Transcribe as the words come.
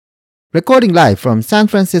Recording live from San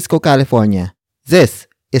Francisco, California. This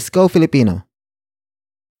is Go Filipino.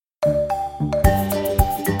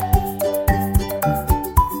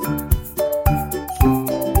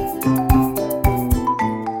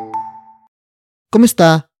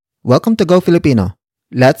 Kumusta? Welcome to Go Filipino.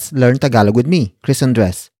 Let's learn Tagalog with me, Chris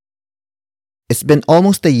Andres. It's been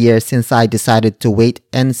almost a year since I decided to wait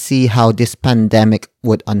and see how this pandemic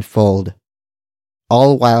would unfold,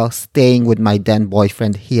 all while staying with my then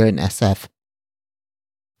boyfriend here in SF.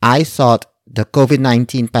 I thought the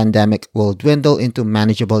COVID-19 pandemic will dwindle into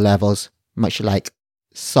manageable levels, much like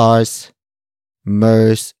SARS,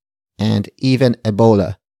 MERS, and even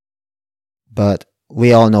Ebola. But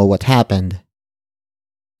we all know what happened.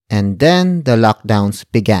 And then the lockdowns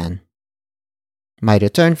began. My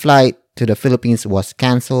return flight to the Philippines was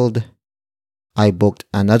cancelled. I booked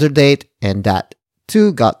another date and that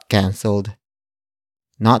too got cancelled.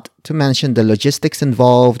 Not to mention the logistics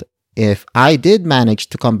involved if I did manage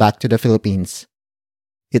to come back to the Philippines.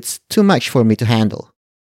 It's too much for me to handle.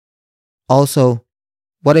 Also,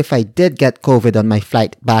 what if I did get COVID on my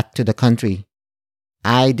flight back to the country?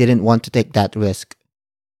 I didn't want to take that risk.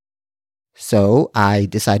 So I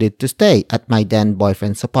decided to stay at my then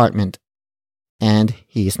boyfriend's apartment. And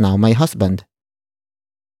he is now my husband.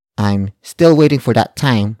 I'm still waiting for that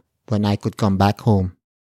time when I could come back home.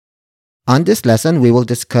 On this lesson, we will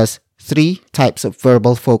discuss 3 types of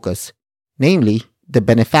verbal focus, namely the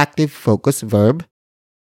benefactive focus verb,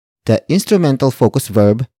 the instrumental focus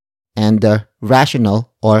verb, and the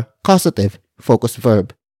rational or causative focus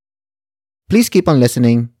verb. Please keep on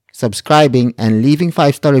listening, subscribing, and leaving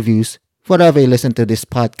 5-star reviews wherever you listen to this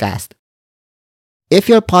podcast. If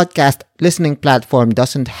your podcast listening platform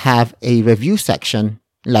doesn't have a review section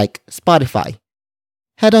like Spotify,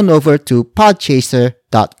 head on over to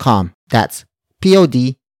podchaser.com. That's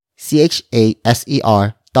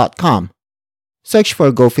podchaser.com. Search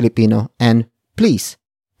for Go Filipino and please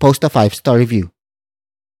post a 5-star review.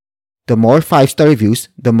 The more 5-star reviews,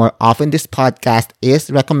 the more often this podcast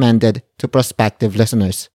is recommended to prospective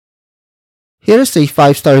listeners. Here's a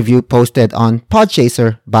 5-star review posted on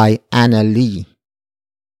Podchaser by Anna Lee.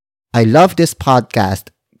 I love this podcast.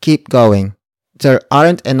 Keep going. There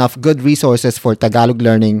aren't enough good resources for Tagalog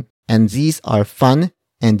learning, and these are fun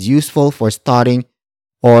and useful for starting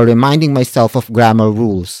or reminding myself of grammar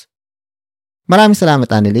rules. Maraming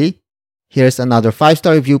salamat, Anna Lee. Here's another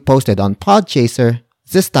 5-star review posted on Podchaser,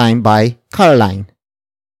 this time by Caroline.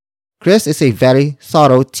 Chris is a very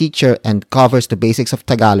thorough teacher and covers the basics of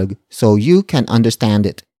Tagalog so you can understand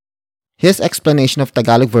it. His explanation of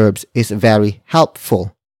Tagalog verbs is very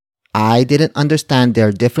helpful. I didn't understand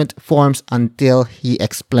their different forms until he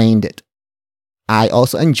explained it. I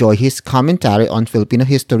also enjoy his commentary on Filipino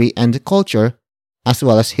history and culture as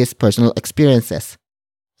well as his personal experiences.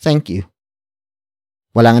 Thank you.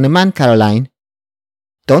 Walang anuman, Caroline.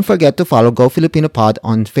 Don't forget to follow Go Filipino Pod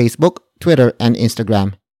on Facebook, Twitter, and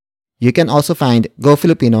Instagram. You can also find Go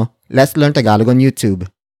Filipino, Let's Learn Tagalog on YouTube.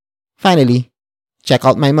 Finally, check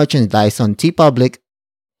out my merchandise on TeePublic,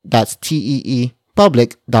 that's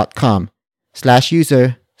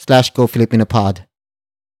teepublic.com/user/GoFilipinoPod.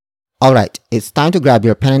 Alright, it's time to grab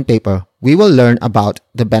your pen and paper. We will learn about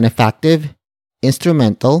the benefactive,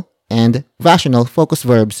 instrumental, and rational focus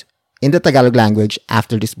verbs in the Tagalog language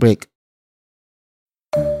after this break.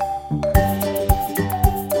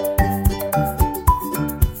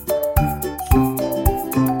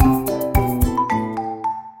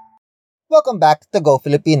 Welcome back to Go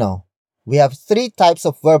Filipino. We have 3 types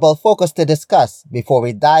of verbal focus to discuss before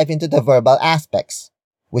we dive into the verbal aspects,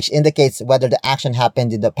 which indicates whether the action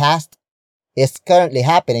happened in the past, is currently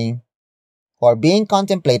happening, or being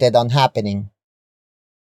contemplated on happening.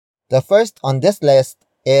 The first on this list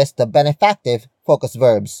is the benefactive focus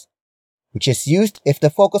verbs, which is used if the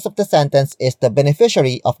focus of the sentence is the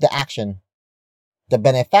beneficiary of the action. The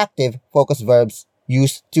benefactive focus verbs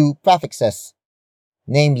use 2 prefixes,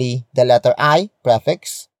 namely the letter I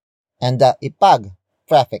prefix and the ipag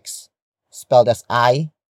prefix, spelled as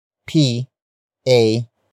I, P, A,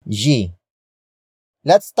 G.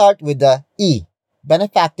 Let's start with the E,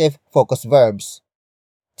 benefactive focus verbs.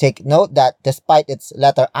 Take note that despite its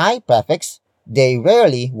letter I prefix, they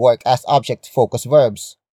rarely work as object focus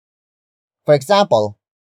verbs. For example,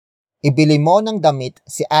 ibili mo ng damit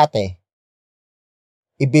si ate.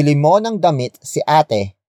 Ibili mo ng damit si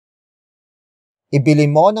ate. Ibili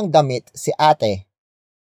mo ng damit si ate.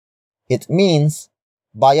 It means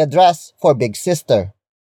buy a dress for big sister.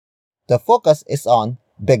 The focus is on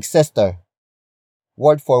big sister.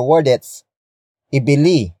 Word for word it's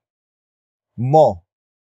ibili mo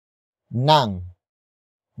ng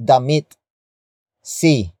damit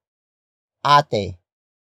si ate.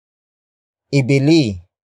 Ibili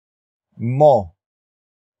mo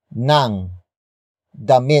ng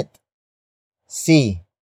damit si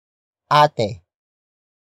ate.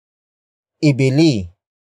 Ibili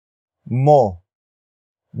mo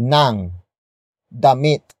ng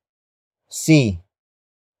damit si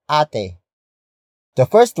ate. The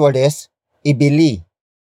first word is ibili.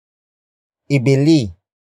 Ibili.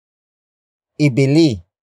 Ibili.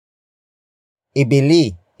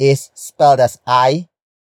 Ibili is spelled as I-B-I-L-I.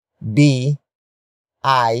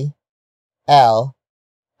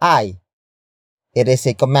 It is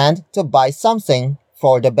a command to buy something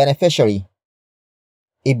for the beneficiary.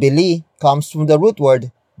 Ibili comes from the root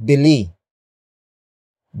word bili.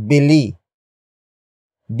 Bili.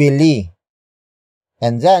 Bili.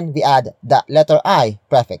 And then we add the letter I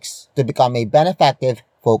prefix to become a benefactive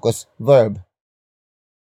focus verb.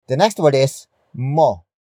 The next word is mo.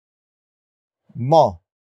 Mo.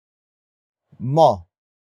 Mo.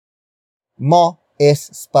 Mo is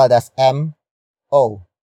spelled as M-O.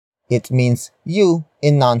 It means you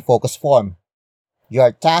in non-focus form. You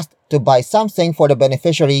are tasked to buy something for the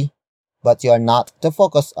beneficiary, but you are not the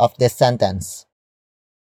focus of this sentence.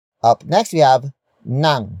 Up next we have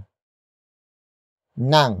nang.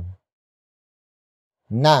 Nang.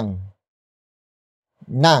 Nang.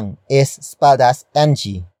 Nang is spelled as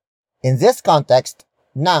ng. In this context,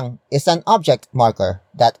 nang is an object marker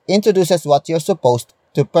that introduces what you're supposed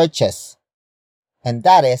to purchase. And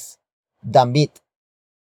that is damit.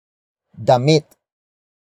 Damit.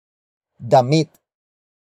 Damit.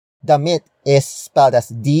 Damit is spelled as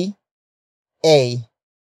D-A-M-I-T.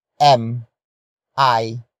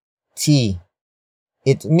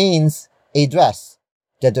 It means a dress,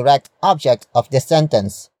 the direct object of this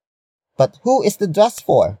sentence. But who is the dress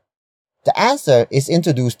for? The answer is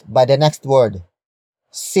introduced by the next word,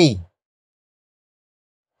 si.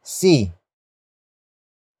 Si.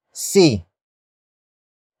 Si.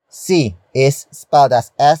 Si is spelled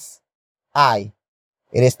as S-I.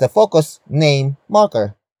 It is the focus name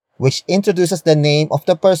marker, which introduces the name of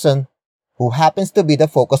the person who happens to be the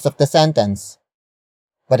focus of the sentence.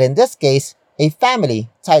 But in this case, a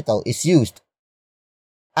family title is used.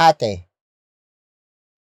 Ate.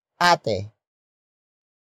 Ate.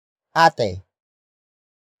 Ate.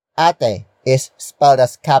 Ate is spelled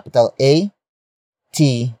as capital A-T-E.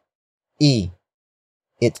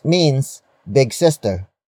 It means big sister,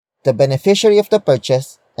 the beneficiary of the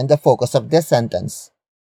purchase and the focus of this sentence.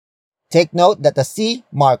 Take note that the C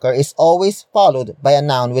marker is always followed by a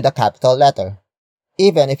noun with a capital letter,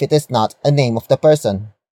 even if it is not a name of the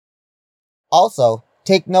person. Also,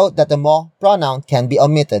 take note that the mo pronoun can be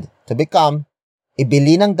omitted to become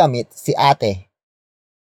ibili ng damit si ate.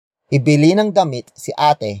 Ibili ng damit si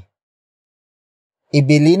ate.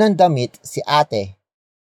 Ibili ng damit si ate.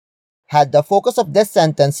 Had the focus of this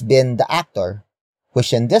sentence been the actor,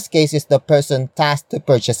 which in this case is the person tasked to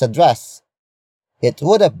purchase a dress, it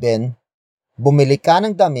would have been, bumili ka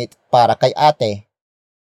ng damit para kay ate.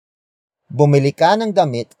 Bumili ka ng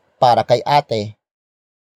damit para kay ate.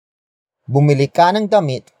 Bumili ka ng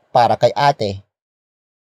damit para kay ate.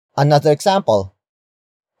 Another example,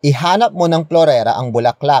 ihanap mo ng florera ang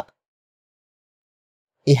bulaklak.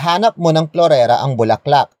 Ihanap mo ng florera ang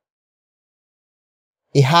bulaklak.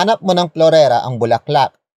 Ihanap mo ng florera ang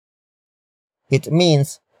bulaklak. It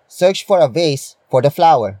means search for a vase for the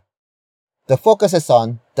flower. The focus is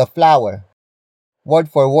on the flower.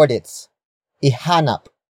 Word for word it's ihanap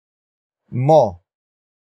mo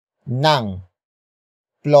ng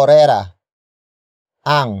florera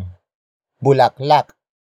ang bulaklak.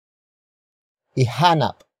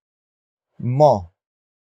 Ihanap mo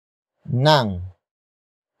ng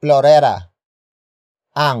florera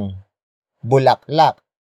ang bulaklak.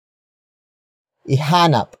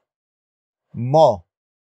 Ihanap mo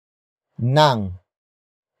ng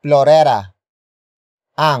florera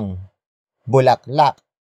ang bulaklak.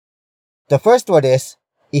 The first word is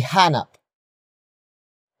ihanap.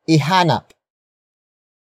 Ihanap.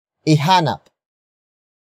 Ihanap.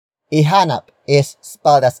 Ihanap is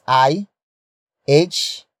spelled as I-H-A-N-A-P.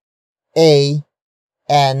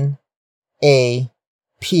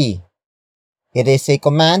 It is a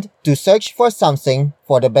command to search for something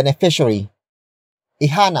for the beneficiary.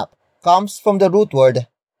 Ihanap comes from the root word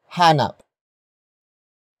hanap.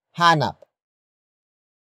 Hanap.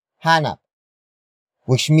 Hanap,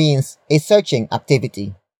 which means a searching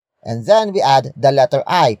activity. And then we add the letter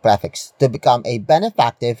I prefix to become a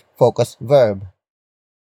benefactive focus verb.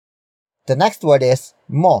 The next word is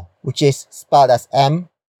mo, which is spelled as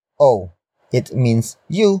M-O. It means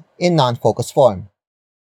you in non-focus form.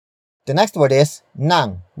 The next word is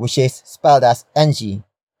nang, which is spelled as ng.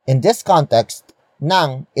 In this context,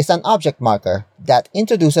 nang is an object marker that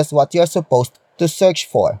introduces what you're supposed to search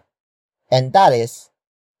for, and that is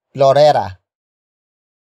florera.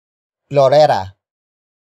 Florera.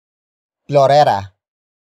 Florera.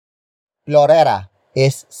 Florera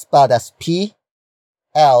is spelled as P-L-O-R-E-R-A.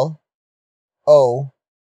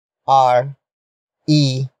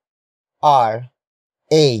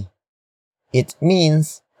 It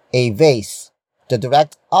means a vase, the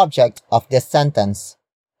direct object of this sentence.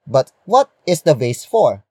 But what is the vase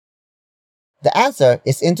for? The answer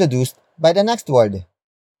is introduced by the next word,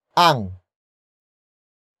 ang.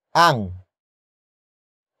 Ang.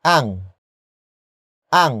 Ang.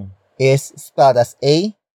 Ang is spelled as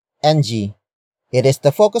A-N-G. It is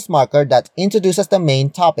the focus marker that introduces the main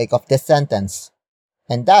topic of this sentence,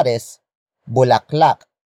 and that is bulaklak.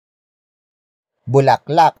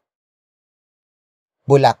 Bulaklak.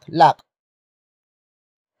 Bulaklak.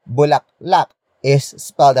 Bulaklak is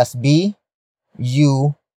spelled as B-U-L-A-K-L-A-K.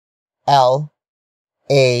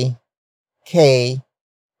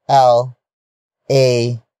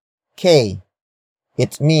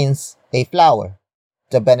 It means a flower,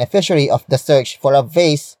 the beneficiary of the search for a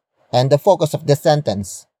vase and the focus of the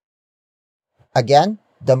sentence. Again,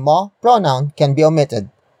 the mo pronoun can be omitted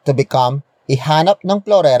to become ihanap ng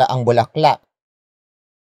florera ang bulaklak.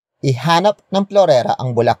 Ihanap ng florera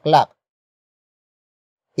ang bulaklak.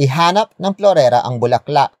 Ihanap ng florera ang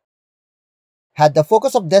bulaklak. Had the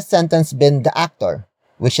focus of this sentence been the actor,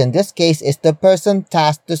 which in this case is the person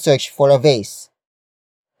tasked to search for a vase,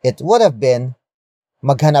 it would have been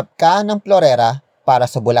maghanap ka ng florera para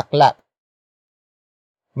sa bulaklak.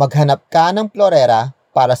 Maghanap ka ng florera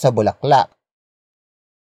para sa bulaklak.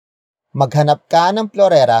 Maghanap ka ng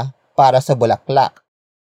florera para sa bulaklak.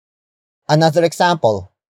 Another example.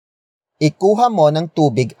 Ikuha mo ng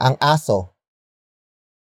tubig ang aso.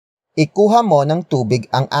 Ikuha mo ng tubig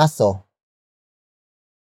ang aso.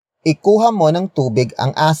 Ikuha mo ng tubig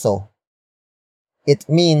ang aso. It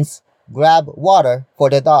means grab water for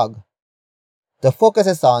the dog. The focus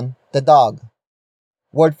is on the dog.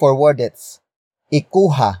 Word for word it's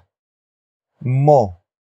ikuha mo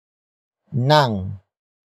ng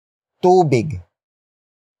tubig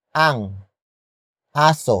ang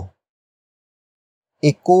aso.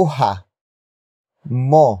 Ikuha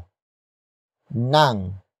mo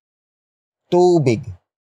ng tubig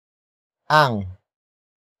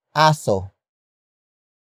ang aso.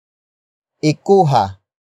 Ikuha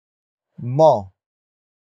mo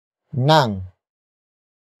ng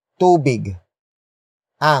tubig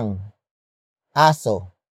ang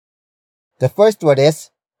aso. The first word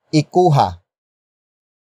is ikuha.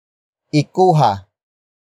 Ikuha.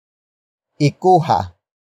 Ikuha.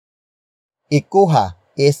 Ikuha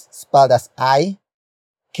is spelled as I-K-U-H-A.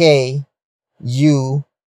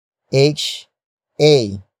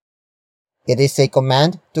 It is a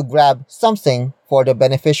command to grab something for the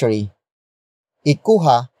beneficiary.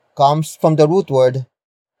 Ikuha comes from the root word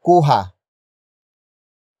kuha.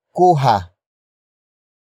 Kuha.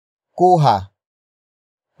 Kuha,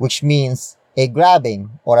 which means a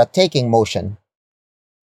grabbing or a taking motion.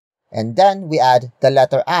 And then we add the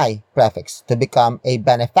letter I prefix to become a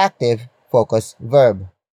benefactive focus verb.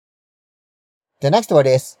 The next word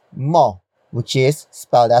is mo, which is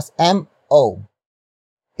spelled as M-O.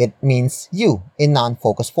 It means you in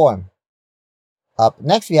non-focus form. Up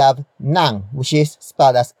next we have nang, which is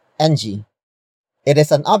spelled as ng. It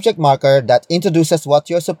is an object marker that introduces what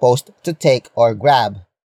you're supposed to take or grab,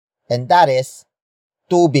 and that is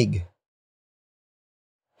tubig.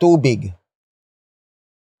 Tubig.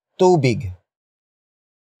 Tubig.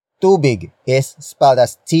 Tubig is spelled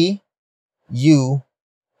as T-U-B-I-G.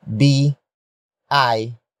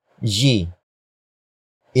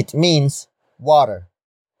 It means water,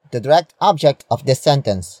 the direct object of this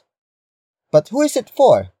sentence. But who is it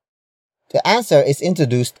for? The answer is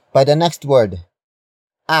introduced by the next word,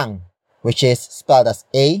 ang, which is spelled as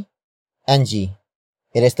A-N-G.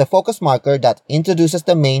 It is the focus marker that introduces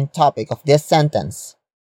the main topic of this sentence,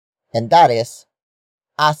 and that is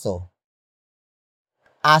aso.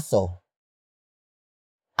 Aso.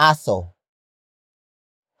 Aso.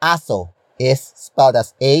 Aso is spelled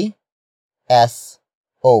as A-S-O.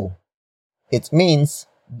 It means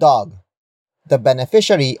dog, the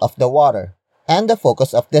beneficiary of the water, and the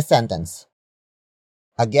focus of this sentence.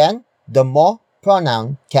 Again, the mo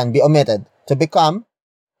pronoun can be omitted to become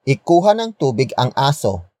ikuha ng tubig ang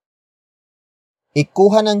aso.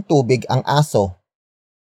 Ikuha ng tubig ang aso.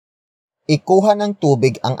 Ikuha ng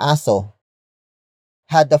tubig ang aso.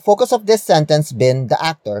 Had the focus of this sentence been the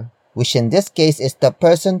actor, which in this case is the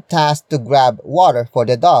person tasked to grab water for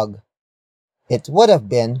the dog, it would have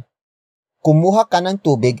been Kumuha ka ng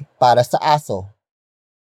tubig para sa aso.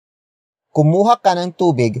 Kumuha ka ng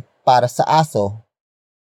tubig para sa aso.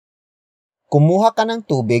 Kumuha ka ng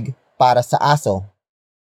tubig para sa aso.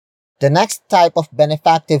 The next type of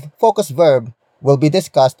benefactive focused verb will be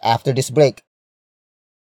discussed after this break.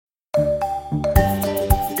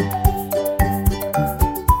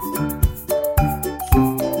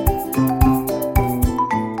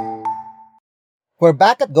 We're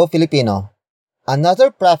back at Go Filipino. Another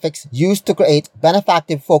prefix used to create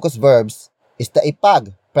benefactive focused verbs is the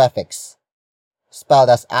ipag prefix, spelled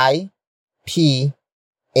as I, P,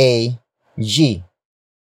 A, G.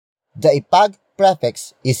 The ipag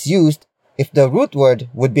prefix is used if the root word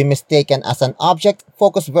would be mistaken as an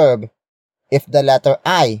object-focused verb if the letter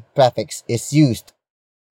I prefix is used.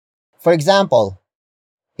 For example,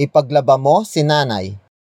 ipaglaba mo si nanay.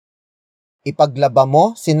 Ipaglaba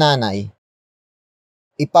mo si nanay.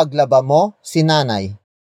 Ipaglaba mo si nanay.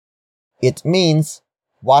 It means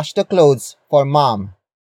wash the clothes for mom.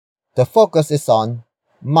 The focus is on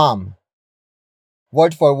mom.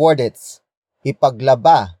 Word for word it's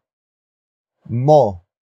ipaglaba mo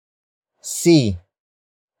si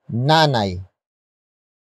nanay.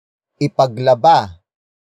 Ipaglaba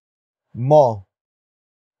mo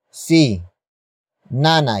si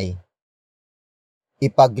nanay.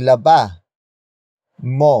 Ipaglaba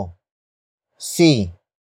mo si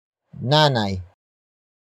nanay.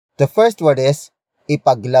 The first word is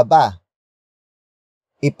ipaglaba.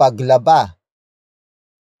 Ipaglaba.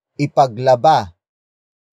 Ipaglaba.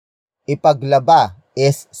 Ipaglaba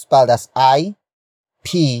is spelled as I,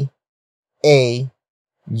 P, A,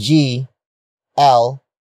 G, L,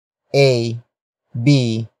 A,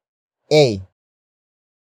 B, A.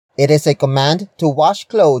 It is a command to wash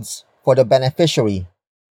clothes for the beneficiary.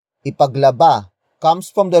 Ipaglaba comes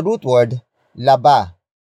from the root word laba.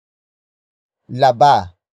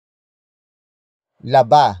 Laba.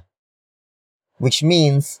 Laba, which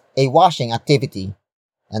means a washing activity.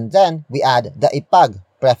 And then we add the ipag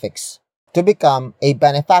prefix to become a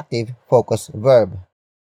benefactive focused verb.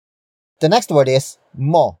 The next word is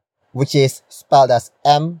mo, which is spelled as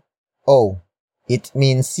M-O. It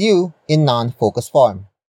means you in non-focused form.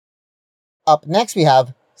 Up next we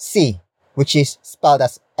have si, which is spelled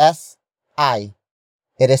as S-I.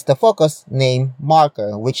 It is the focus name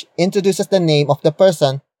marker, which introduces the name of the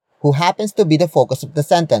person who happens to be the focus of the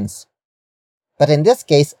sentence. But in this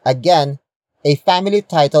case, again, a family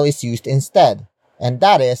title is used instead, and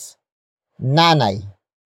that is nanay.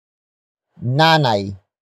 Nanay.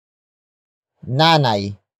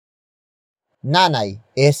 Nanay. Nanay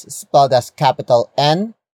is spelled as capital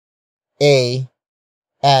N, A,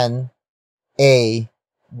 N, A,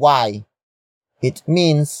 Y. It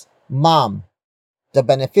means mom, the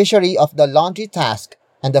beneficiary of the laundry task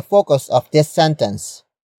and the focus of this sentence.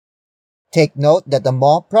 Take note that the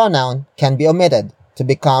mo pronoun can be omitted to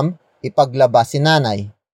become ipaglaba si nanay.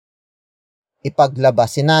 Ipaglaba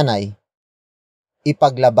si nanay.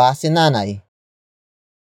 Ipaglaba si nanay.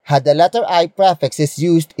 Had the letter I prefix is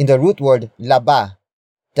used in the root word laba,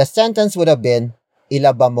 the sentence would have been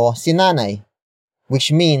ilaba mo si nanay,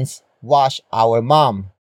 which means wash our mom.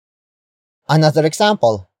 Another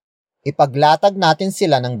example, ipaglatag natin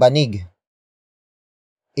sila ng banig.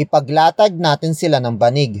 Ipaglatag natin sila ng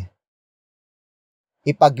banig.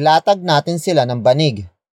 Ipaglatag natin sila ng banig.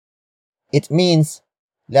 It means,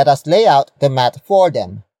 let us lay out the mat for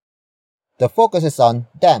them. The focus is on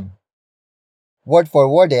them. Word for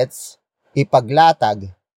word it's,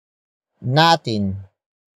 ipaglatag natin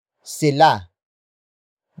sila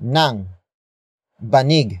ng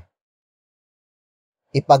banig.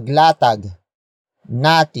 Ipaglatag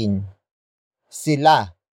natin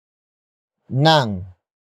sila ng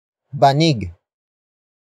banig.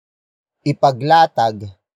 Ipaglatag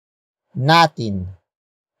natin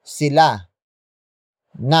sila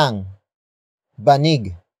ng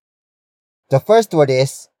banig. The first word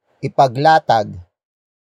is ipaglatag.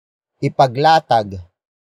 Ipaglatag.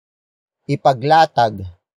 Ipaglatag.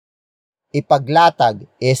 Ipaglatag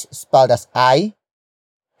is spelled as I,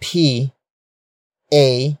 P,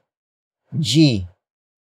 A, G,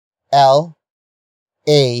 L,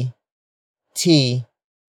 A, T,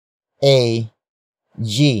 A,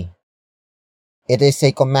 G. It is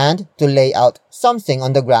a command to lay out something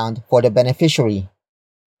on the ground for the beneficiary.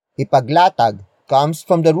 Ipaglatag comes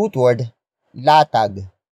from the root word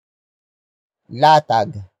latag.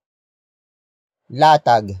 Latag.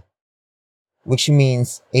 Latag, which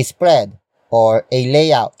means a spread or a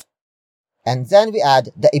layout. And then we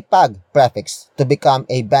add the ipag prefix to become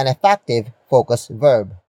a benefactive focused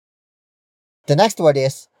verb. The next word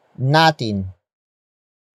is natin.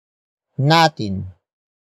 Natin.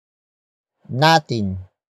 Natin.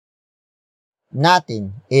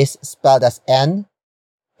 Natin is spelled as N-A-T-I-N.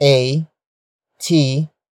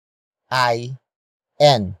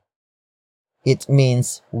 It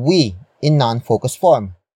means we in non-focus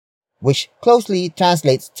form, which closely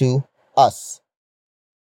translates to us.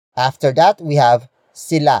 After that, we have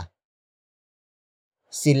sila.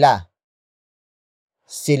 Sila.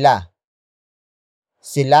 Sila.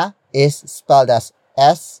 Sila is spelled as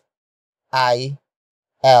S-I-L-A.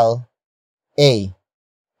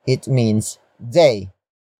 It means they,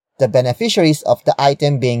 the beneficiaries of the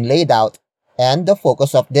item being laid out and the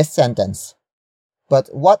focus of this sentence.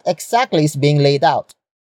 But what exactly is being laid out?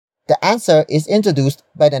 The answer is introduced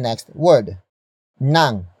by the next word,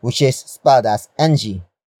 nang, which is spelled as ng.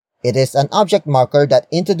 It is an object marker that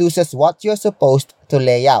introduces what you're supposed to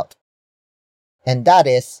lay out. And that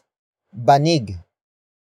is banig.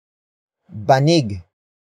 Banig.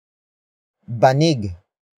 Banig.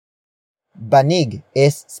 Banig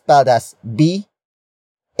is spelled as B-A-N-I-G.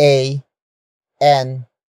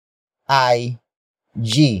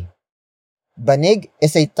 Banig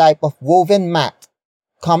is a type of woven mat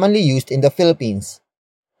commonly used in the Philippines.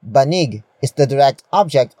 Banig is the direct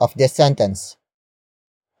object of this sentence.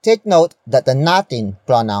 Take note that the natin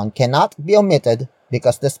pronoun cannot be omitted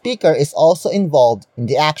because the speaker is also involved in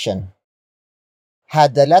the action.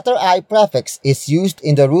 Had the letter I prefix is used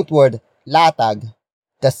in the root word latag,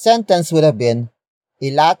 the sentence would have been,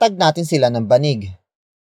 ilatag natin sila ng banig,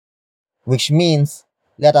 which means,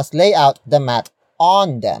 let us lay out the mat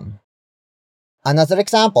on them. Another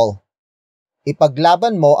example,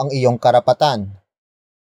 ipaglaban mo ang iyong karapatan.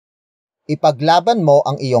 Ipaglaban mo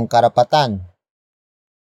ang iyong karapatan.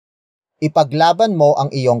 Ipaglaban mo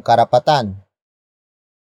ang iyong karapatan.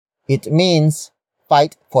 It means,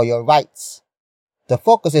 fight for your rights. The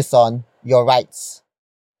focus is on your rights.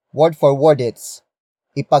 Word for word it's,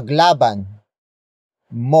 ipaglaban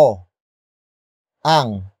mo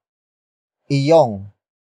ang iyong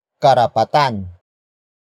karapatan.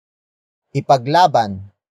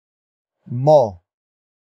 Ipaglaban mo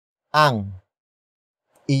ang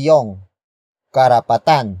iyong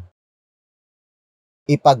karapatan.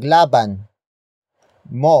 Ipaglaban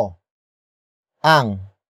mo ang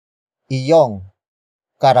iyong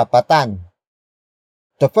karapatan.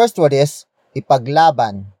 The first word is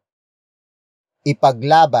ipaglaban.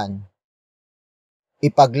 Ipaglaban.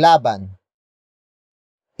 Ipaglaban.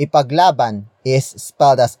 Ipaglaban is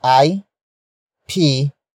spelled as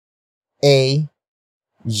I-P-A-G-L-A-B-A-N.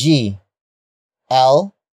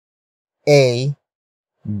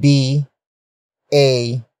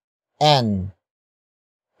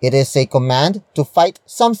 It is a command to fight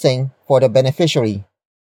something for the beneficiary.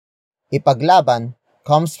 Ipaglaban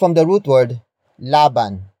comes from the root word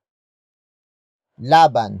laban.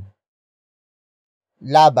 Laban.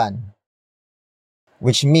 Laban.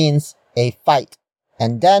 Which means a fight.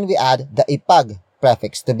 And then we add the ipag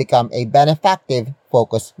prefix to become a benefactive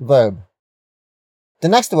focus verb. The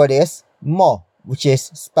next word is mo, which is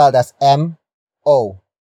spelled as M-O.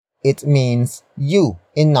 It means you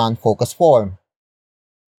in non-focus form.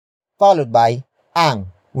 Followed by ang,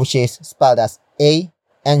 which is spelled as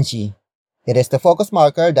A-N-G. It is the focus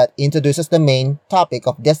marker that introduces the main topic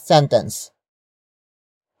of this sentence.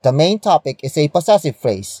 The main topic is a possessive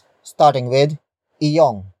phrase, starting with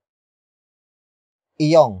iyong.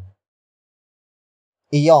 Iyong.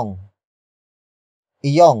 Iyong.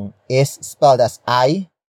 Iyong is spelled as I-Y-O-N-G.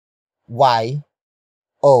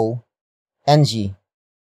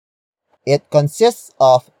 It consists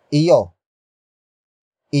of iyo.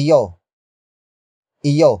 Iyo.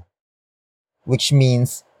 Iyo, which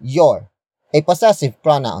means your, a possessive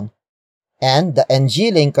pronoun, and the ng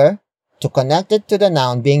linker to connect it to the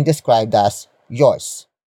noun being described as yours.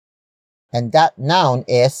 And that noun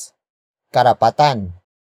is karapatan.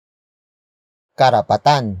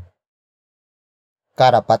 Karapatan.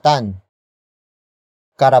 Karapatan.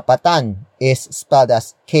 Karapatan is spelled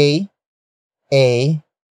as K-A-R-A-P-A-T-A-N.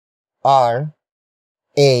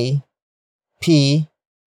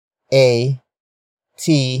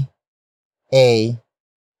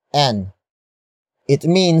 It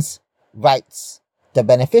means rights, the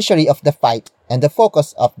beneficiary of the fight and the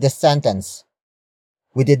focus of this sentence.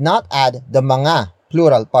 We did not add the mga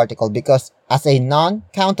plural particle because as a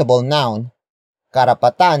non-countable noun,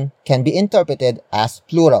 karapatan can be interpreted as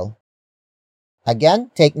plural.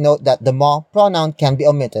 Again, take note that the mo pronoun can be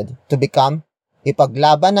omitted to become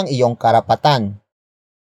ipaglaban ng iyong karapatan.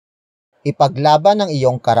 Ipaglaban ng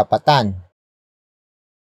iyong karapatan.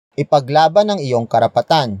 Ipaglaban ng iyong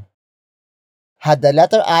karapatan. Had the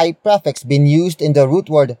letter I prefix been used in the root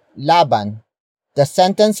word laban, the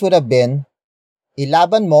sentence would have been,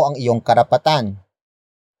 Ilaban mo ang iyong karapatan,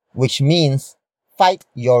 which means fight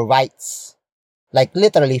your rights. Like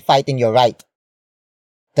literally fighting your right.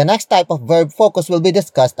 The next type of verb focus will be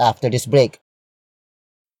discussed after this break.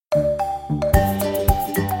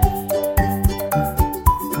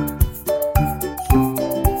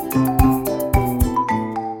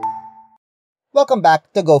 Welcome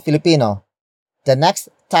back to Go Filipino. The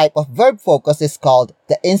next type of verb focus is called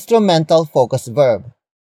the instrumental focus verb.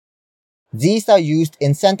 These are used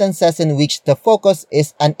in sentences in which the focus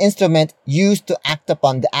is an instrument used to act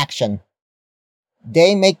upon the action.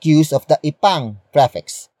 They make use of the ipang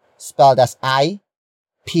prefix, spelled as I,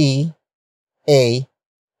 P, A,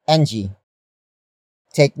 N, G.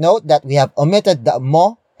 Take note that we have omitted the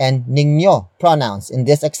mo and ninyo pronouns in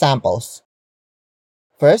these examples.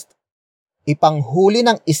 First, ipanghuli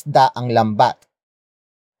ng isda ang lambat.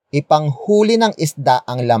 Ipanghuli ng isda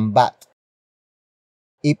ang lambat.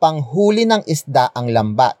 Ipanghuli ng isda ang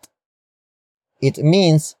lambat. It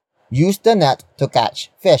means use the net to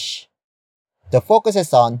catch fish. The focus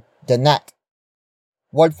is on the net.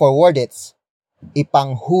 Word for word it's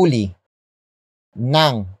ipanghuli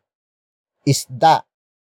ng isda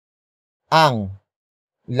ang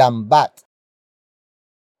lambat.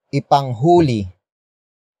 Ipanghuli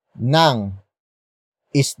ng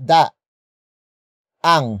isda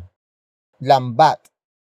ang lambat.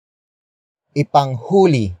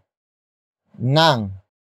 Ipanghuli ng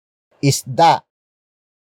isda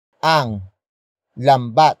ang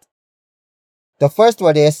lambat. The first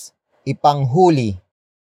word is ipanghuli.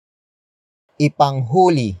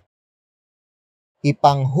 Ipanghuli.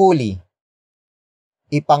 Ipanghuli.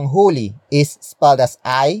 Ipanghuli is spelled as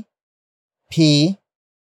I, P,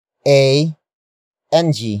 A,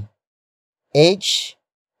 N, G, H,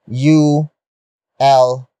 U,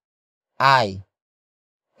 L, I.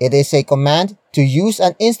 It is a command to use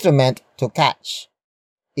an instrument to catch.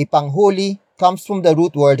 Ipanghuli comes from the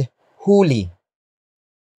root word huli.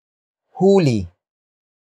 Huli.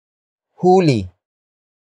 Huli.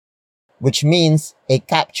 Which means a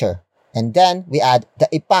capture. And then we add the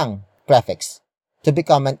ipang prefix to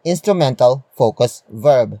become an instrumental focus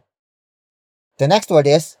verb. The next word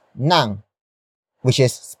is nang, which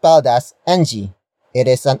is spelled as ng. It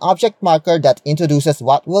is an object marker that introduces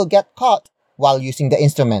what will get caught while using the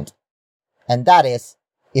instrument. And that is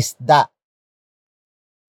isda.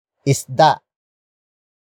 Isda.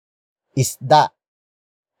 Isda.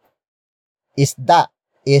 Isda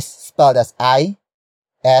is spelled as I,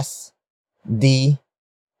 S, D,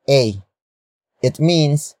 A. It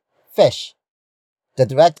means fish. The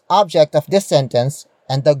direct object of this sentence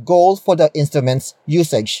and the goal for the instrument's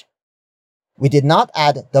usage. We did not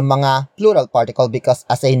add the mga plural particle because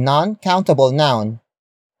as a non-countable noun,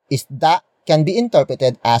 isda can be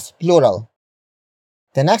interpreted as plural.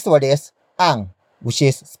 The next word is ang, which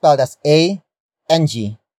is spelled as A, N,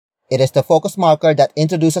 G. It is the focus marker that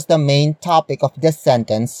introduces the main topic of this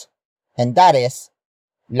sentence, and that is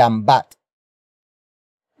lambat.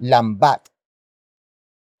 Lambat.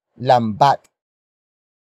 Lambat.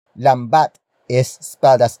 Lambat is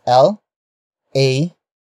spelled as L, A,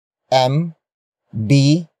 M,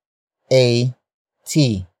 B, A,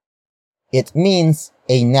 T. It means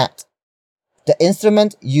a net. The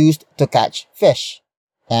instrument used to catch fish,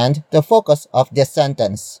 and the focus of this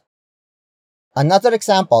sentence. Another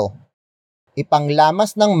example,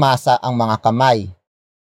 ipanglamas ng masa ang mga kamay.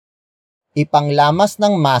 Ipanglamas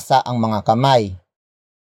ng masa ang mga kamay.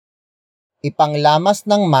 Ipanglamas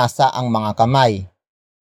ng masa ang mga kamay.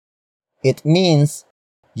 It means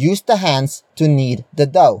use the hands to knead the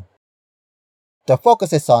dough. The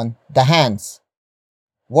focus is on the hands.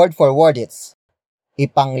 Word for word it's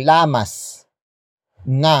ipanglamas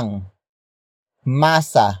ng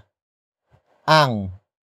masa ang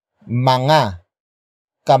mga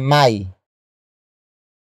kamay.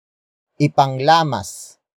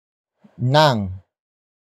 Ipanglamas ng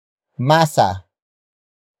masa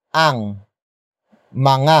ang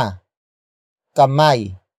mga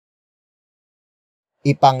kamay.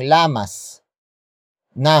 Ipanglamas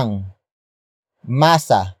ng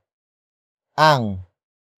masa ang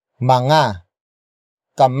mga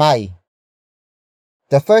kamay.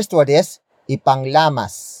 The first word is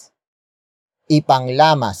ipanglamas.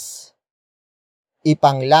 Ipanglamas.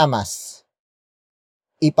 Ipanglamas.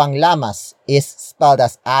 Ipanglamas is spelled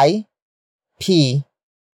as I, P,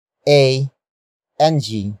 A, N,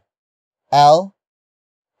 G, L,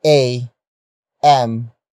 A,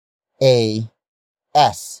 M, A,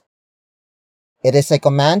 S. It is a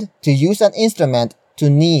command to use an instrument to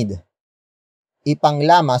knead.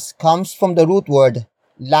 Ipanglamas comes from the root word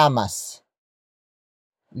lamas.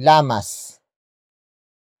 Lamas.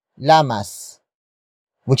 Lamas.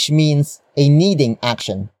 which means a needing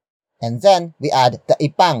action. And then we add the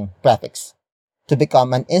ipang prefix to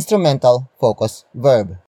become an instrumental focus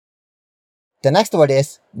verb. The next word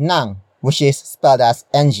is nang, which is spelled as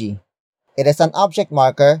ng. It is an object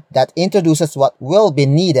marker that introduces what will be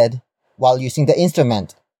needed while using the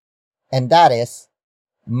instrument. And that is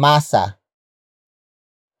masa.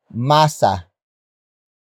 Masa.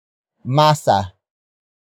 Masa.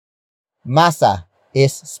 Masa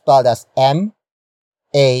is spelled as M-A-S-A.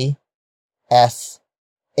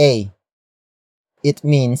 It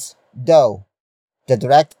means dough, the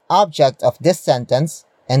direct object of this sentence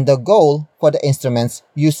and the goal for the instrument's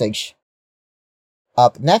usage.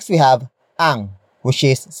 Up next we have ang, which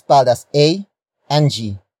is spelled as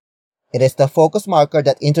A-N-G. It is the focus marker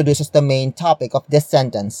that introduces the main topic of this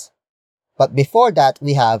sentence. But before that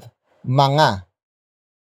we have mga.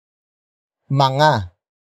 Mga.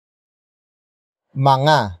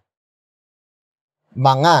 Mga.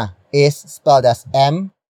 Mga is spelled as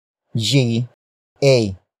M-G-A.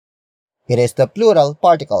 It is the plural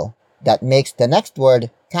particle that makes the next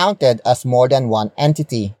word counted as more than one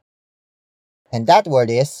entity. And that word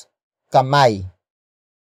is kamay.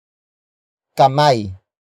 Kamay.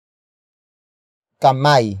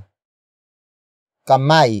 Kamay.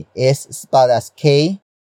 Kamay is spelled as K-A-M-A-Y.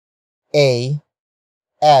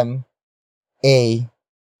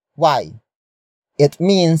 It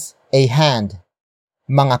means a hand.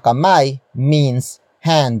 Mga kamay means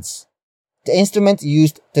hands, the instrument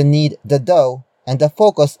used to knead the dough and the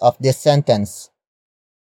focus of this sentence.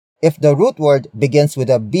 If the root word begins with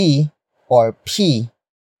a B or P,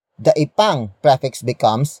 the ipang prefix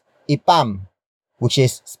becomes ipam, which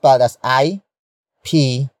is spelled as I-P-A-M.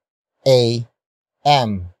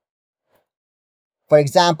 For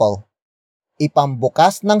example,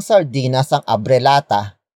 ipambukas ng sardinas ang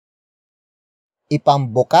abrelata.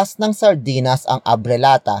 Ipambukas ng sardinas ang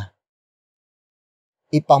abrelata.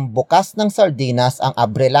 Ipambukas ng sardinas ang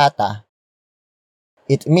abrelata.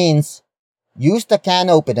 It means use the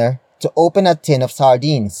can opener to open a tin of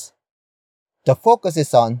sardines. The focus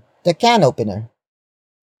is on the can opener.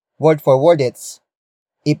 Word for word it's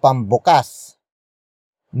ipambukas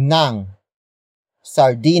ng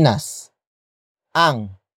sardinas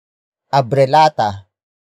ang abrelata.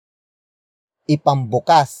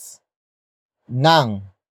 Ipambukas ng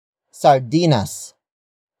sardinas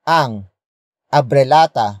ang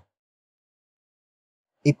abrelata.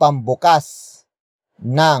 Ipambukas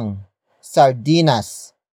ng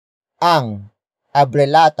sardinas ang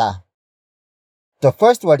abrelata. The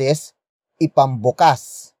first word is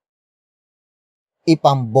ipambukas.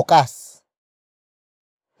 Ipambukas.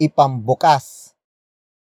 Ipambukas.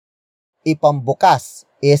 Ipambukas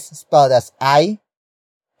is spelled as I-P-A-M-B-U-K-A-S.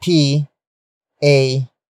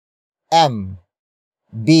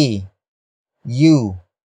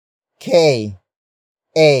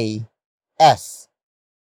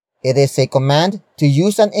 It is a command to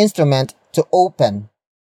use an instrument to open.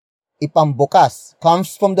 Ipambukas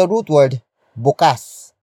comes from the root word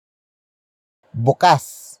bukas.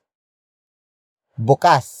 Bukas.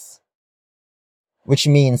 Bukas, which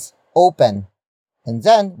means open. And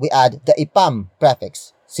then we add the ipam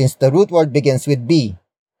prefix, since the root word begins with B,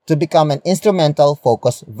 to become an instrumental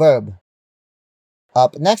focus verb.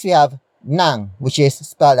 Up next we have nang, which is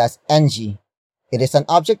spelled as ng. It is an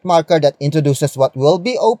object marker that introduces what will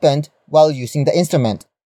be opened while using the instrument.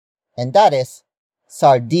 And that is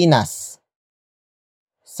sardinas.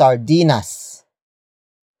 Sardinas.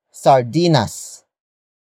 Sardinas.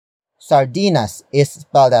 Sardinas is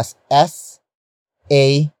spelled as S-A-R-D-I-N-E-S.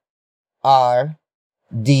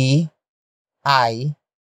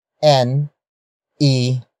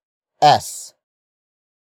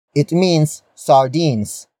 It means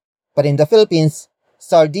sardines, but in the Philippines,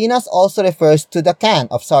 sardinas also refers to the can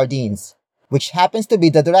of sardines, which happens to be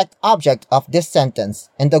the direct object of this sentence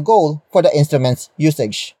and the goal for the instrument's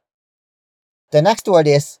usage. The next word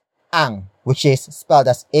is ang, which is spelled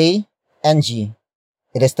as A-N-G.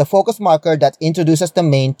 It is the focus marker that introduces the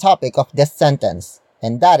main topic of this sentence,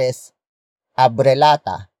 and that is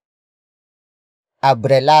abrelata.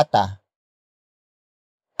 Abrelata.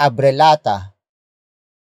 Abrelata.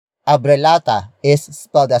 Abrelata is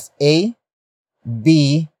spelled as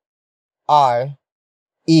A-B-R-E-L-A-T-A.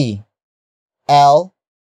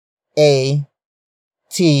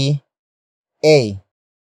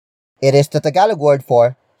 It is the Tagalog word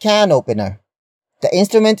for can opener, the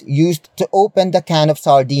instrument used to open the can of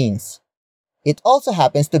sardines. It also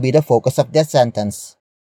happens to be the focus of this sentence.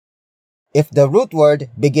 If the root word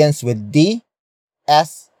begins with D,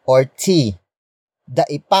 S, or T, the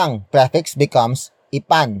ipang prefix becomes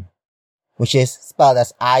ipan, which is spelled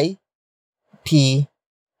as I-P-A-N.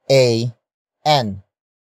 A, N.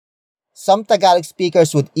 Some Tagalog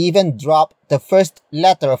speakers would even drop the first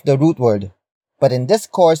letter of the root word, but in this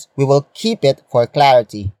course, we will keep it for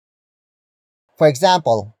clarity. For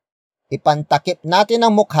example, ipantakip natin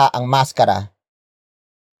ng mukha ang maskara.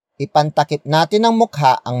 Ipantakip natin ng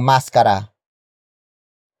mukha ang maskara.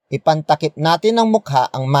 Ipantakip natin ng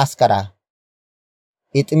mukha ang maskara.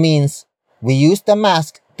 It means we use the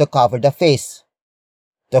mask to cover the face.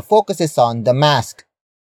 The focus is on the mask.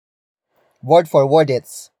 Word for word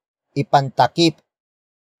it's ipantakip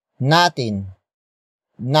natin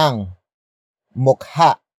ng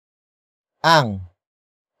mukha ang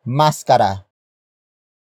maskara.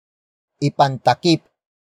 Ipantakip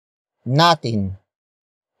natin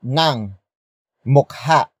ng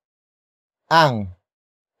mukha ang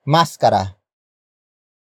maskara.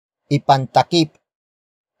 Ipantakip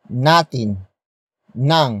natin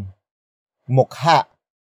ng mukha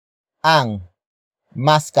ang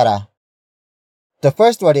maskara. The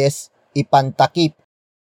first word is ipantakip.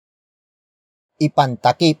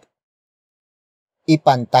 Ipantakip.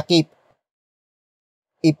 Ipantakip.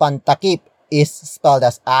 Ipantakip is spelled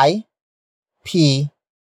as I-P-A-N-T-A-K-I-P.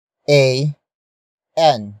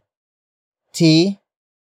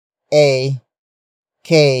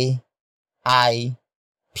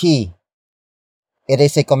 It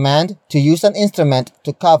is a command to use an instrument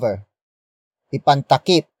to cover.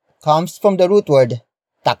 Ipantakip comes from the root word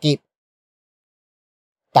takip.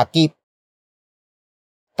 Takip.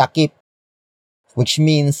 Takip, which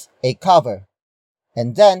means a cover.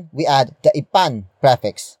 And then we add the ipan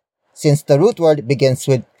prefix, since the root word begins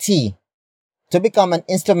with T, to become an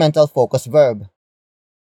instrumental focus verb.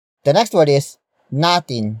 The next word is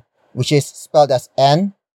natin, which is spelled as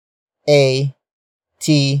N-A-T-I-N.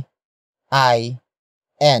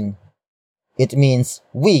 It means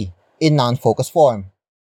we in non-focus form.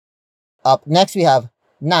 Up next we have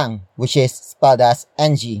nang, which is spelled as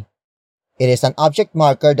NG. It is an object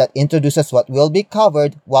marker that introduces what will be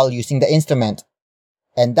covered while using the instrument.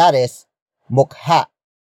 And that is mukha.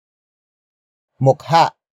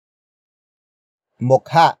 Mukha.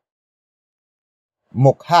 Mukha.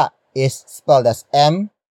 Mukha is spelled as M-U-K-H-A.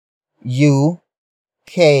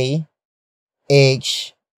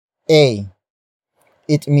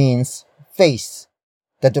 It means face,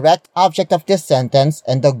 the direct object of this sentence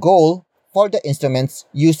and the goal for the instrument's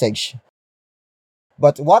usage.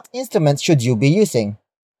 But what instrument should you be using?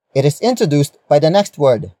 It is introduced by the next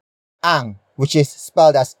word, ang, which is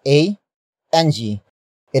spelled as A-N-G.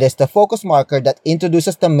 It is the focus marker that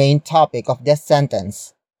introduces the main topic of this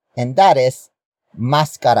sentence, and that is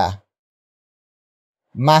maskara.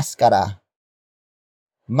 Maskara.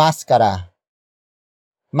 Maskara.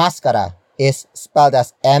 Maskara is spelled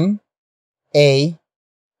as M-A-S-K-A-R-A.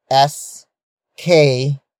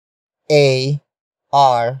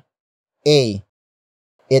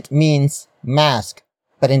 It means mask,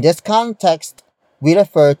 but in this context, we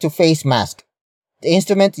refer to face mask, the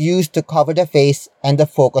instrument used to cover the face and the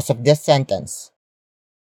focus of this sentence.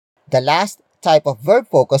 The last type of verb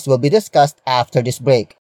focus will be discussed after this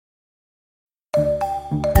break.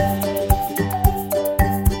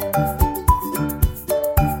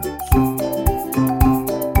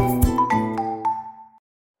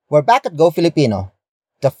 We're back at Go Filipino.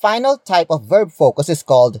 The final type of verb focus is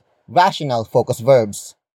called rational focus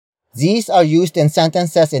verbs. These are used in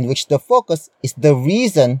sentences in which the focus is the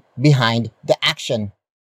reason behind the action.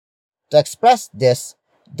 To express this,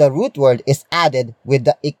 the root word is added with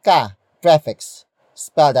the ika prefix,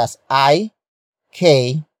 spelled as I-K-A.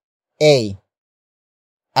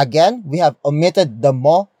 Again, we have omitted the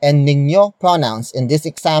mo and ninyo pronouns in these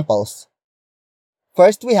examples.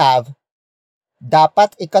 First, we have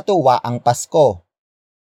dapat ikatuwa ang Pasko.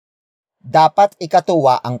 Dapat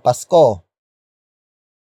ikatuwa ang Pasko.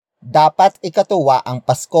 Dapat ikatuwa ang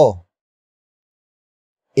Pasko.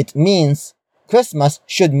 It means Christmas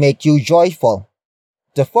should make you joyful.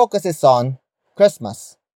 The focus is on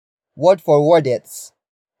Christmas. Word for word it's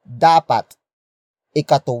dapat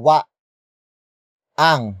ikatuwa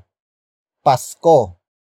ang Pasko.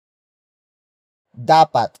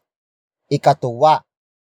 Dapat ikatuwa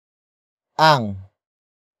ang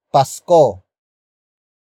Pasko.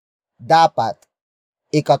 Dapat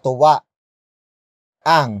ikatuwa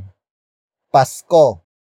ang Pasko.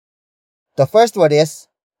 The first word is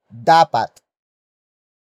dapat.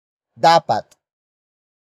 Dapat.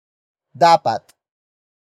 Dapat.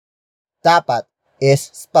 Dapat is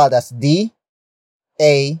spelled as D-A-P-A-T.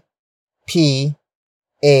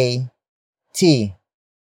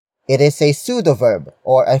 It is a pseudo-verb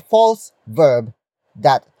or a false verb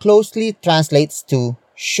that closely translates to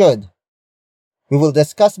should. We will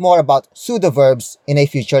discuss more about pseudo-verbs in a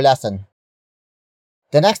future lesson.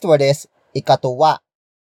 The next word is ikatuwa.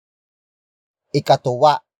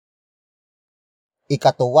 Ikatuwa.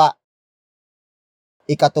 Ikatuwa.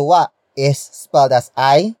 Ikatuwa is spelled as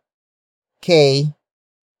I-K-A-T-U-W-A.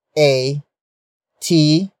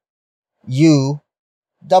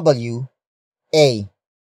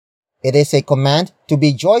 It is a command to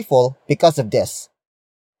be joyful because of this.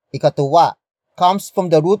 Ikatuwa comes from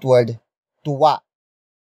the root word tuwa.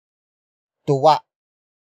 Tuwa.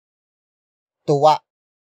 Tuwa.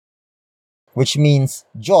 Which means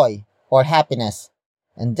joy or happiness.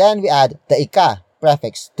 And then we add the ika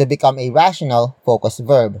prefix to become a rational focused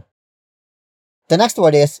verb. The next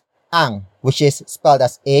word is ang, which is spelled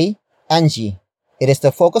as A-N-G. It is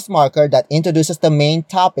the focus marker that introduces the main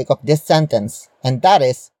topic of this sentence, and that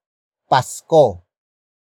is Pasko.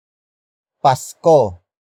 Pasko.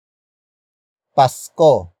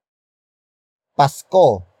 Pasko.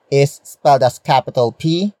 Pasko is spelled as capital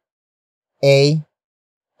P, A,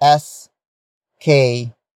 S, K,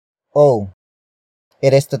 O.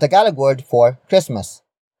 It is the Tagalog word for Christmas,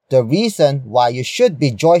 the reason why you should be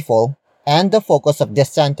joyful and the focus of this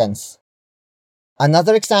sentence.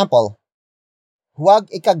 Another example, huwag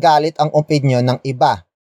ikagalit ang opinyon ng iba.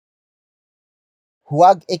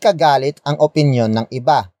 Huwag ikagalit ang opinyon ng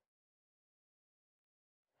iba.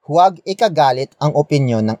 Huwag ikagalit ang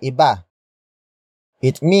opinyon ng iba.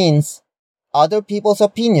 It means other people's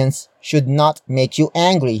opinions should not make you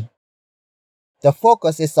angry. The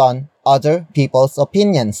focus is on other people's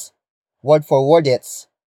opinions. Word for word it's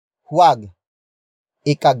huwag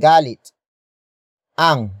ikagalit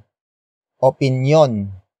ang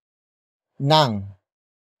opinyon ng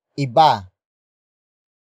iba.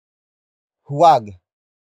 Huwag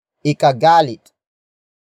ikagalit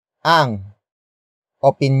ang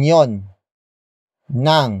opinyon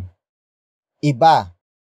ng iba.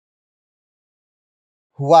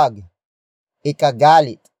 Huwag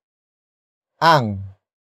ikagalit ang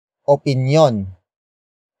opinyon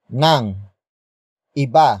ng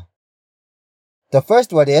iba. The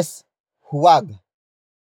first word is huwag.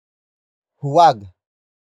 Huwag.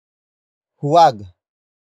 Huwag.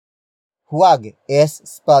 Huwag is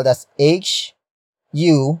spelled as H-U-W-A-G.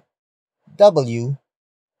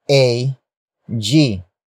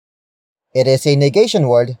 It is a negation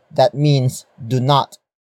word that means do not.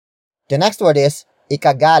 The next word is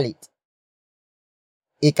ikagalit.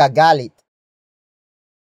 Ikagalit.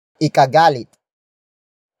 Ikagalit.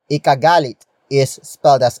 Ikagalit is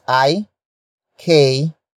spelled as I-K-A-G-A-L-I-T.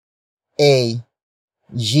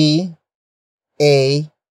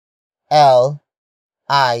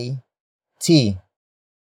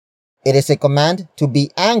 It is a command to be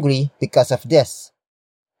angry because of this.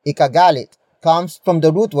 Ikagalit comes from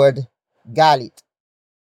the root word galit.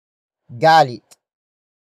 Galit.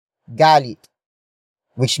 Galit,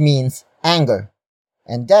 which means anger.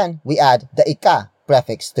 And then we add the ika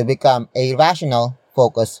prefix to become a rational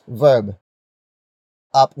focus verb.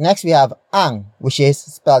 Up next we have ang, which is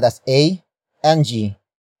spelled as A-N-G.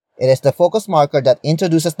 It is the focus marker that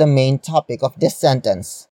introduces the main topic of this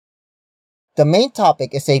sentence. The main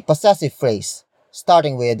topic is a possessive phrase,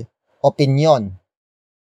 starting with opinion.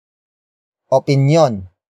 Opinion.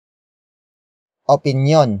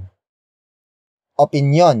 Opinion.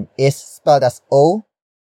 Opinion is spelled as O-P-I-N-Y-O-N.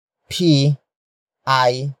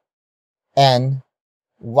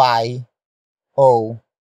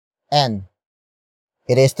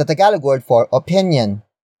 It is the Tagalog word for opinion.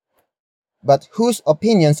 But whose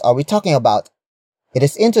opinions are we talking about? It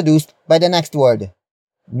is introduced by the next word,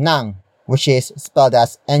 nang, which is spelled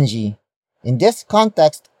as ng. In this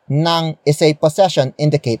context, nang is a possession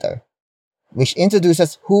indicator, which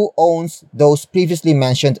introduces who owns those previously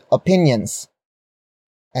mentioned opinions.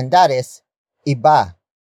 And that is iba.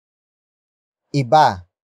 Iba.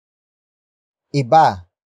 Iba.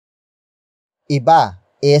 Iba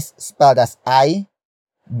is spelled as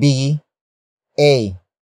I-B-A.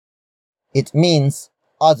 It means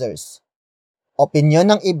others.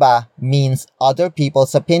 Opinion ng iba means other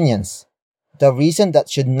people's opinions, the reason that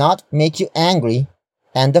should not make you angry,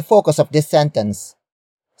 and the focus of this sentence.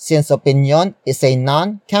 Since opinion is a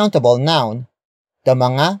non-countable noun, the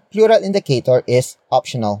mga plural indicator is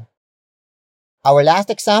optional. Our last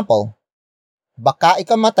example, baka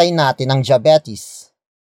ikamatay natin ng diabetes.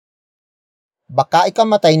 Baka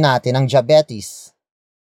ikamatay natin ng diabetes.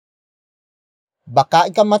 Baka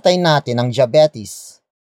ikamatay natin ng diabetes.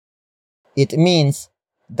 It means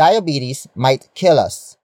diabetes might kill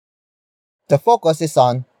us. The focus is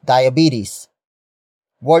on diabetes.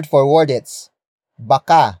 Word for word it's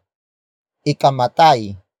baka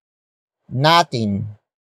ikamatay natin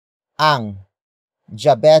ang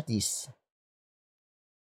diabetes.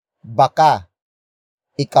 Baka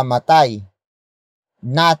ikamatay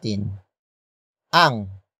natin ang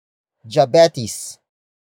diabetes.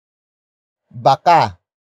 Baka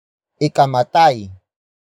ikamatay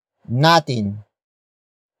natin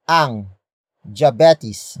ang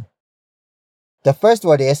diabetes. The first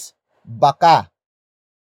word is baka.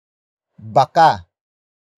 Baka.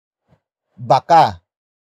 Baka.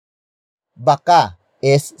 Baka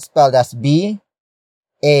is spelled as B-A-K-A.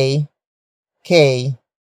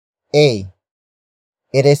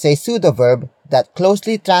 It is a pseudo verb that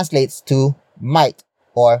closely translates to might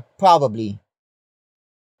or probably.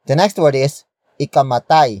 The next word is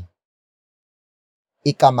ikamatay.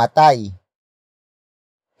 Ikamatay.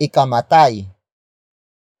 Ikamatay.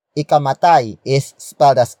 Ikamatay is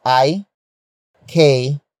spelled as I-K-A-M-A-T-A-Y.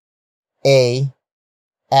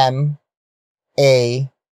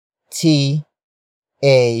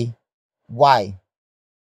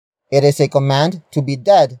 It is a command to be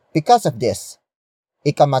dead because of this.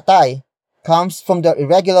 Ikamatay comes from the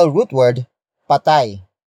irregular root word patay.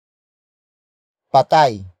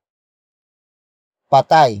 Patay.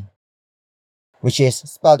 Patay, which is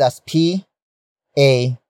spelled as P-A-T-A-Y.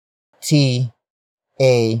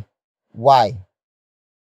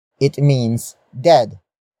 It means dead,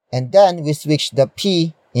 and then we switch the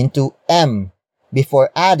P into M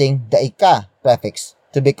before adding the ika prefix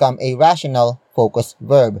to become a rational focus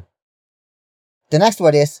verb. The next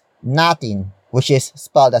word is natin, which is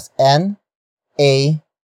spelled as N-A-T-I-N.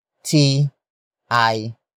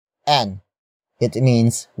 It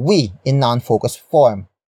means we in non-focus form,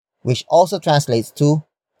 which also translates to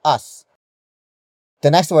us. The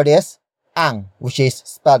next word is ang, which is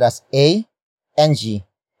spelled as A-N-G.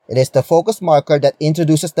 It is the focus marker that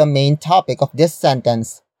introduces the main topic of this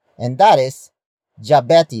sentence, and that is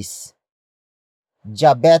diabetes.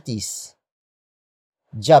 Diabetes.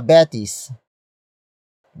 Diabetes.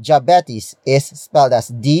 Diabetes is spelled as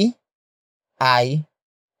D-I-Y-A-B-E-T-E-S.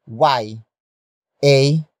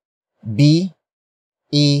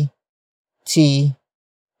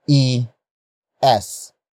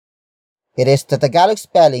 It is the Tagalog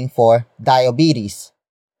spelling for diabetes,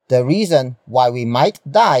 the reason why we might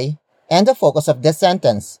die, and the focus of this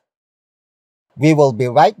sentence. We will be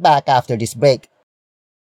right back after this break.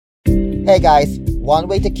 Hey guys, one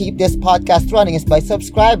way to keep this podcast running is by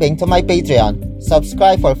subscribing to my Patreon.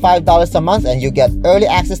 Subscribe for $5 a month and you get early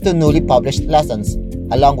access to newly published lessons,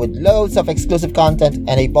 along with loads of exclusive content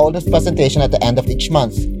and a bonus presentation at the end of each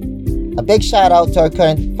month. A big shout out to our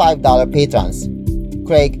current $5 patrons: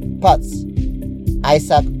 Craig Putz,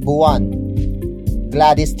 Isaac Buwan,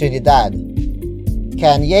 Gladys Trinidad,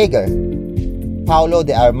 Ken Yeager, Paulo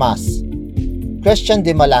de Armas, Christian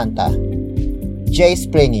de Malanta, Jay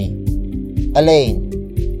Springy, Elaine,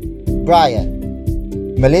 Brian,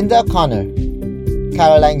 Melinda O'Connor,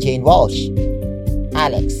 Caroline Jane Walsh,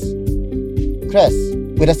 Alex, Chris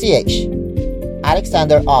with a CH,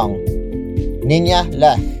 Alexander Ong, Ninya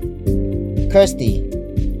Lech, Kirsty,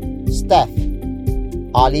 Steph,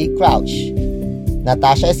 Ollie Crouch,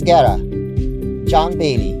 Natasha Esguerra, John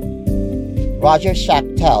Bailey, Roger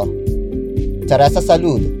Schachtel, Teresa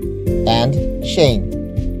Salud, and Shane.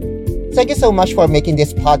 Thank you so much for making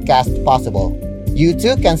this podcast possible. You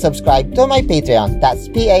too can subscribe to my Patreon, that's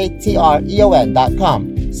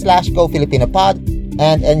patreon.com/GoFilipinoPod,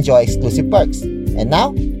 and enjoy exclusive perks. And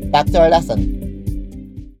now, back to our lesson.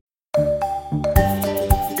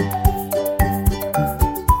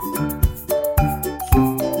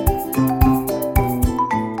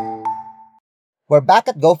 We're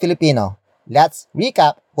back at Go Filipino. Let's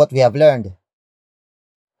recap what we have learned.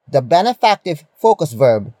 The benefactive focus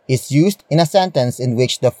verb is used in a sentence in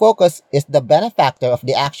which the focus is the benefactor of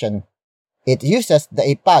the action. It uses the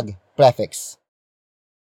ipag prefix.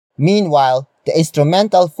 Meanwhile, the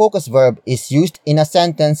instrumental focus verb is used in a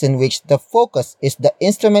sentence in which the focus is the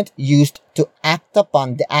instrument used to act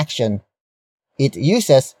upon the action. It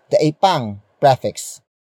uses the ipang prefix.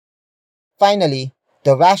 Finally,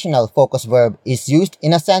 the rational focus verb is used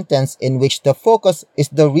in a sentence in which the focus is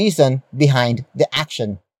the reason behind the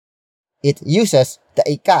action. It uses the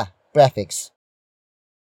ika prefix.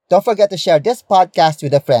 Don't forget to share this podcast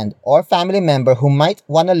with a friend or family member who might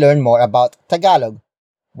want to learn more about Tagalog,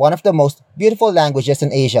 one of the most beautiful languages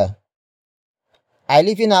in Asia. I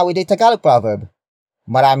leave you now with a Tagalog proverb.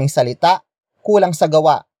 Maraming salita, kulang sa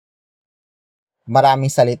gawa.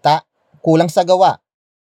 Maraming salita, kulang sa gawa.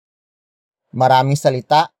 Maraming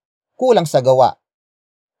salita, kulang sa gawa.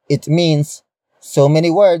 It means so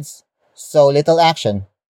many words, so little action.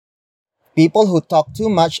 People who talk too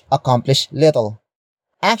much accomplish little.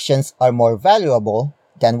 Actions are more valuable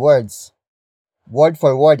than words. Word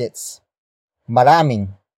for word it's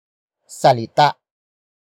maraming salita,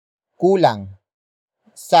 kulang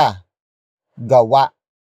sa gawa.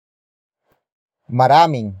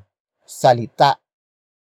 Maraming salita,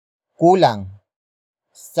 kulang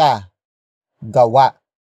sa gawa.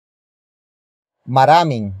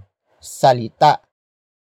 Maraming salita,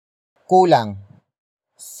 kulang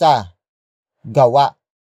sa gawa.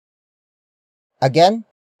 Again,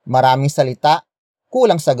 maraming salita,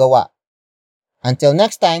 kulang sa gawa. Until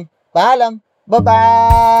next time, paalam!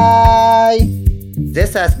 Bye-bye!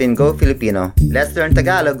 This has been Go Filipino. Let's learn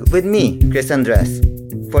Tagalog with me, Chris Andres.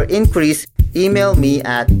 For inquiries, email me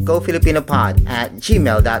at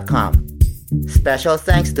gofilipinopod@gmail.com. Special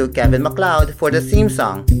thanks to Kevin MacLeod for the theme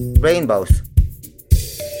song, Rainbows.